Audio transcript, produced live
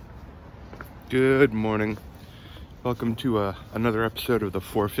Good morning. Welcome to another episode of the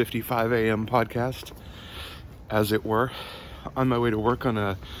 4:55 a.m. podcast, as it were. On my way to work on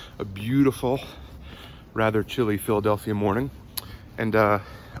a beautiful, rather chilly Philadelphia morning. And I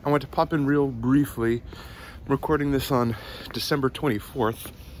want to pop in real briefly. I'm recording this on December 24th.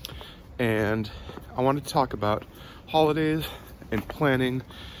 And I want to talk about holidays and planning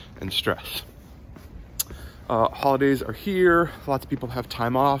and stress. Holidays are here. Lots of people have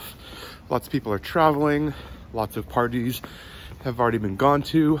time off. Lots of people are traveling. Lots of parties have already been gone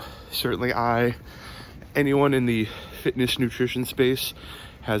to. Certainly anyone in the fitness nutrition space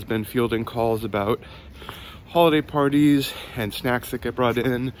has been fielding calls about holiday parties and snacks that get brought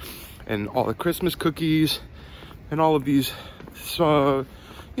in and all the Christmas cookies and all of these,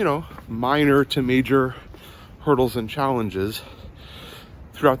 minor to major hurdles and challenges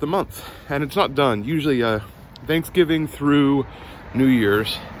throughout the month. And it's not done. Usually Thanksgiving through New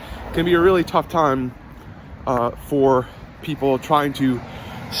Year's can be a really tough time for people trying to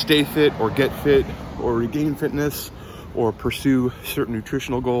stay fit or get fit or regain fitness or pursue certain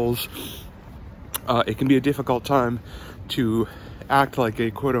nutritional goals. It can be a difficult time to act like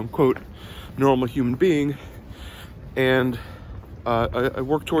a quote-unquote normal human being and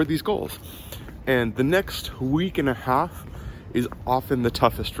work toward these goals. And the next week and a half is often the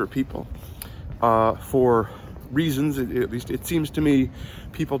toughest for people. For reasons, at least it seems to me,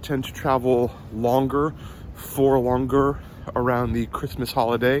 people tend to travel longer around the Christmas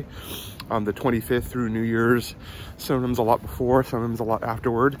holiday, the 25th through New Year's, sometimes a lot before, sometimes a lot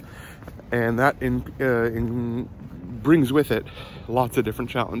afterward. And that brings with it lots of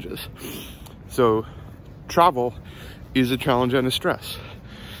different challenges. So travel is a challenge and a stress.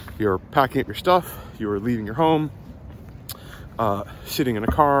 You're packing up your stuff, you're leaving your home, sitting in a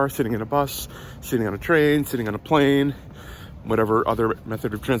car, sitting in a bus, sitting on a train, sitting on a plane, whatever other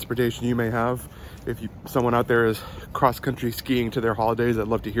method of transportation you may have. If someone out there is cross-country skiing to their holidays, I'd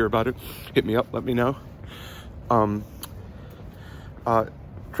love to hear about it. Hit me up, let me know.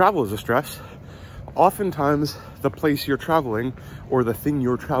 Travel is a stress. Oftentimes, the place you're traveling or the thing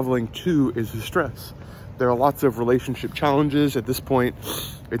you're traveling to is a stress. There are lots of relationship challenges. At this point,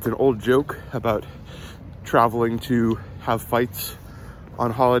 it's an old joke about traveling to have fights on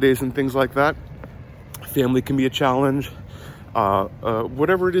holidays and things like that. Family can be a challenge.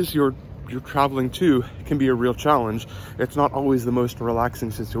 Whatever it is you're traveling to can be a real challenge. It's not always the most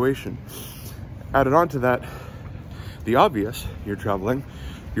relaxing situation. Added on to that, the obvious, you're traveling,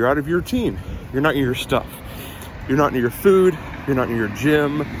 you're out of your routine. You're not in your stuff. You're not in your food. You're not in your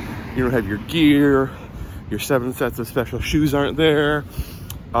gym. You don't have your gear. Your 7 sets of special shoes aren't there.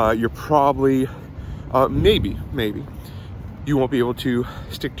 You're probably, maybe, you won't be able to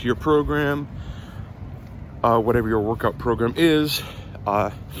stick to your program, whatever your workout program is.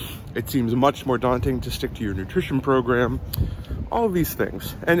 It seems much more daunting to stick to your nutrition program. All of these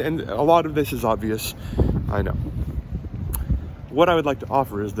things. And a lot of this is obvious, I know. What I would like to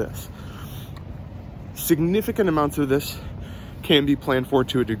offer is this. Significant amounts of this can be planned for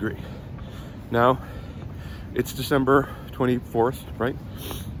to a degree. Now, it's December 24th, right?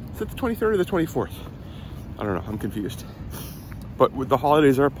 Is it the 23rd or the 24th? I don't know, I'm confused. But with the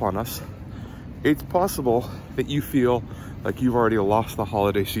holidays are upon us, it's possible that you feel like you've already lost the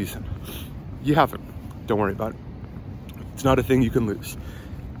holiday season. You haven't. Don't worry about it. It's not a thing you can lose.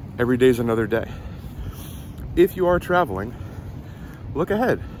 Every day is another day. If you are traveling, look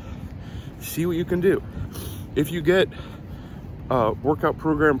ahead. See what you can do. If you get a workout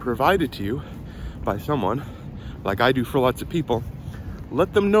program provided to you by someone, like I do for lots of people,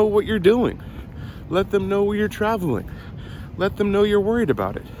 let them know what you're doing. Let them know where you're traveling. Let them know you're worried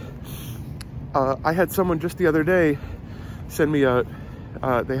about it. I had someone just the other day send me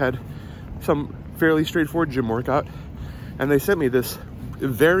they had some fairly straightforward gym workout, and they sent me this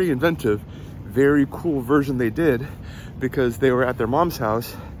very inventive, very cool version they did because they were at their mom's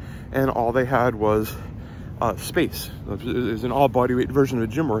house and all they had was space. It was an all bodyweight version of a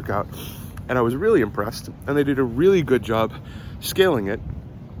gym workout. And I was really impressed, and they did a really good job scaling it.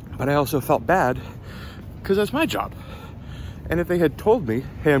 But I also felt bad because that's my job. And if they had told me,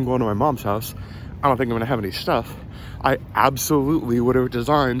 hey, I'm going to my mom's house, I don't think I'm going to have any stuff, I absolutely would have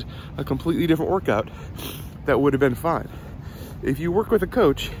designed a completely different workout that would have been fine. If you work with a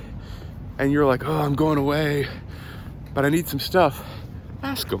coach and you're like, oh, I'm going away, but I need some stuff,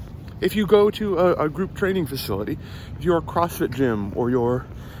 ask them. If you go to a group training facility, if you're a CrossFit gym or your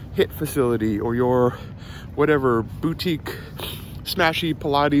HIIT facility or your whatever boutique smashy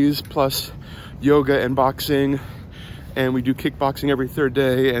Pilates plus yoga and boxing, and we do kickboxing every third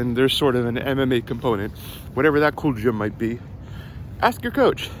day, and there's sort of an MMA component, whatever that cool gym might be, ask your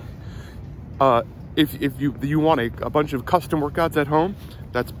coach. If you want a bunch of custom workouts at home,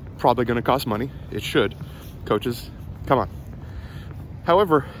 that's probably going to cost money. It should. Coaches, come on.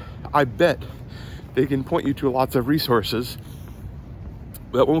 However, I bet they can point you to lots of resources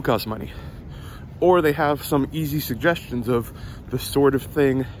that won't cost money. Or they have some easy suggestions of the sort of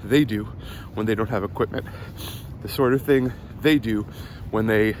thing they do when they don't have equipment, the sort of thing they do when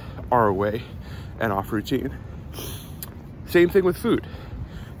they are away and off routine. Same thing with food.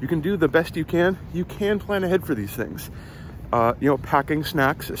 You can do the best you can. You can plan ahead for these things. Packing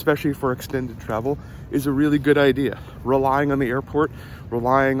snacks, especially for extended travel, is a really good idea. Relying on the airport,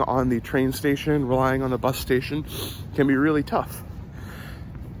 relying on the train station, relying on the bus station can be really tough.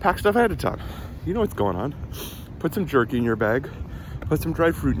 Pack stuff ahead of time. You know what's going on. Put some jerky in your bag, put some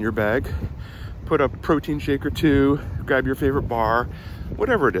dried fruit in your bag, put a protein shake or two, grab your favorite bar,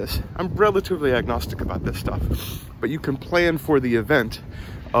 whatever it is. I'm relatively agnostic about this stuff, but you can plan for the event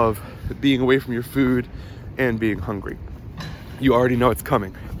of being away from your food and being hungry. You already know it's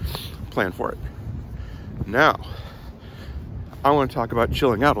coming. Plan for it. Now, I want to talk about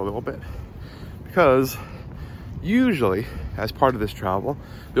chilling out a little bit, because usually as part of this travel,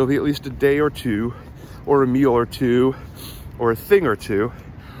 there'll be at least a day or two, or a meal or two, or a thing or two,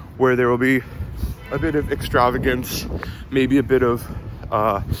 where there will be a bit of extravagance, maybe a bit of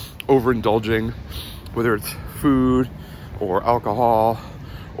overindulging, whether it's food or alcohol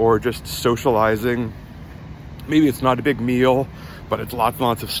or just socializing. Maybe it's not a big meal, but it's lots and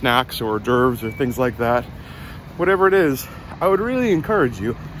lots of snacks or hors d'oeuvres or things like that. Whatever it is, I would really encourage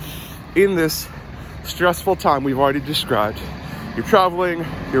you, in this stressful time we've already described, you're traveling,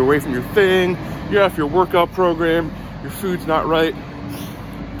 you're away from your thing, you're off your workout program, your food's not right,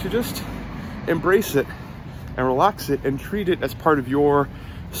 to just embrace it and relax it and treat it as part of your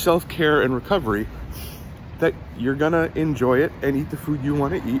self-care and recovery, that you're gonna enjoy it and eat the food you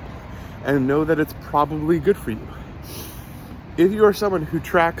want to eat and know that it's probably good for you. If you are someone who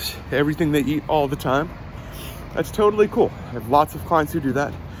tracks everything they eat all the time, that's totally cool. I have lots of clients who do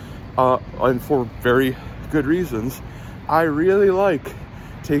that, and for very good reasons. I really like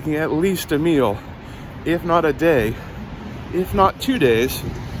taking at least a meal, if not a day, if not 2 days.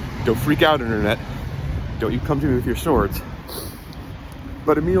 Don't freak out, internet. Don't you come to me with your swords.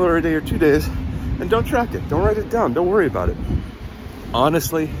 But a meal or a day or 2 days, and don't track it. Don't write it down. Don't worry about it.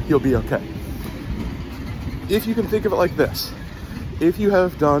 Honestly, you'll be okay. If you can think of it like this, if you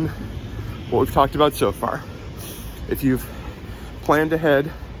have done what we've talked about so far, if you've planned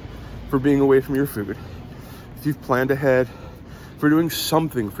ahead for being away from your food, if you've planned ahead for doing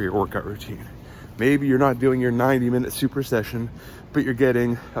something for your workout routine, maybe you're not doing your 90-minute super session, but you're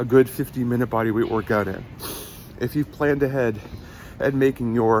getting a good 15-minute bodyweight workout in. If you've planned ahead at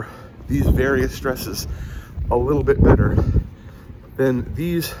making these various stresses a little bit better, then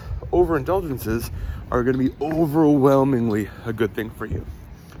these overindulgences are going to be overwhelmingly a good thing for you.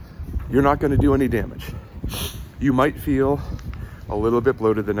 You're not going to do any damage. You might feel a little bit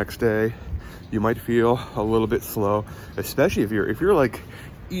bloated the next day. You might feel a little bit slow, especially if you're like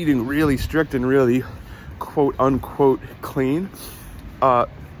eating really strict and really quote unquote clean.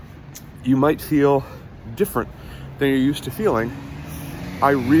 You might feel different than you're used to feeling.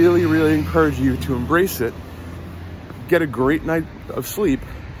 I really, really encourage you to embrace it, get a great night of sleep,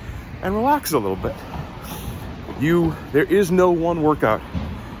 and relax a little bit. There is no one workout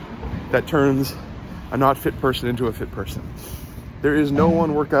that turns a not fit person into a fit person. There is no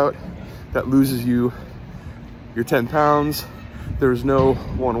one workout that loses you your 10 pounds. There's no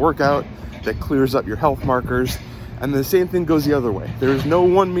one workout that clears up your health markers. And the same thing goes the other way. There's no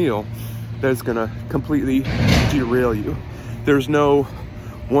one meal that's gonna completely derail you. There's no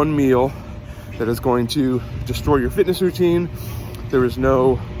one meal that is going to destroy your fitness routine. There is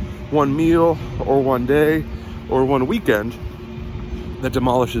no one meal or one day or one weekend that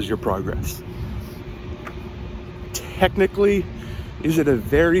demolishes your progress. Technically, is it a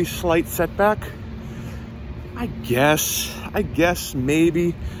very slight setback? I guess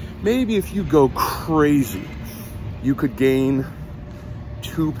maybe if you go crazy, you could gain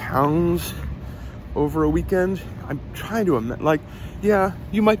 2 pounds over a weekend. I'm trying to imagine, yeah,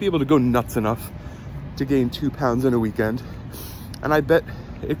 you might be able to go nuts enough to gain 2 pounds in a weekend. And I bet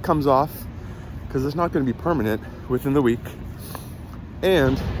it comes off because it's not going to be permanent within the week.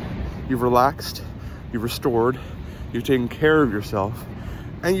 And you've relaxed, you've restored, you've taken care of yourself,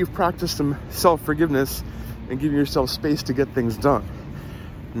 and you've practiced some self-forgiveness and giving yourself space to get things done.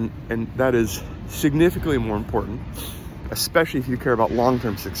 And that is significantly more important, especially if you care about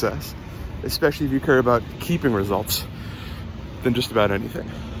long-term success, especially if you care about keeping results, than just about anything.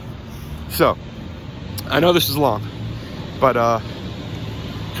 So, I know this is long, but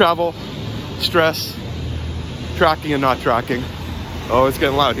travel, stress, tracking and not tracking. Oh, it's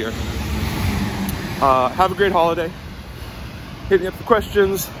getting loud here. Have a great holiday. Hit me up for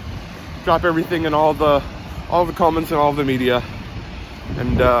questions. Drop everything in all the comments and all the media.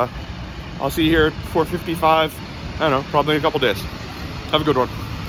 And I'll see you here at 4:55. I don't know, probably in a couple days. Have a good one.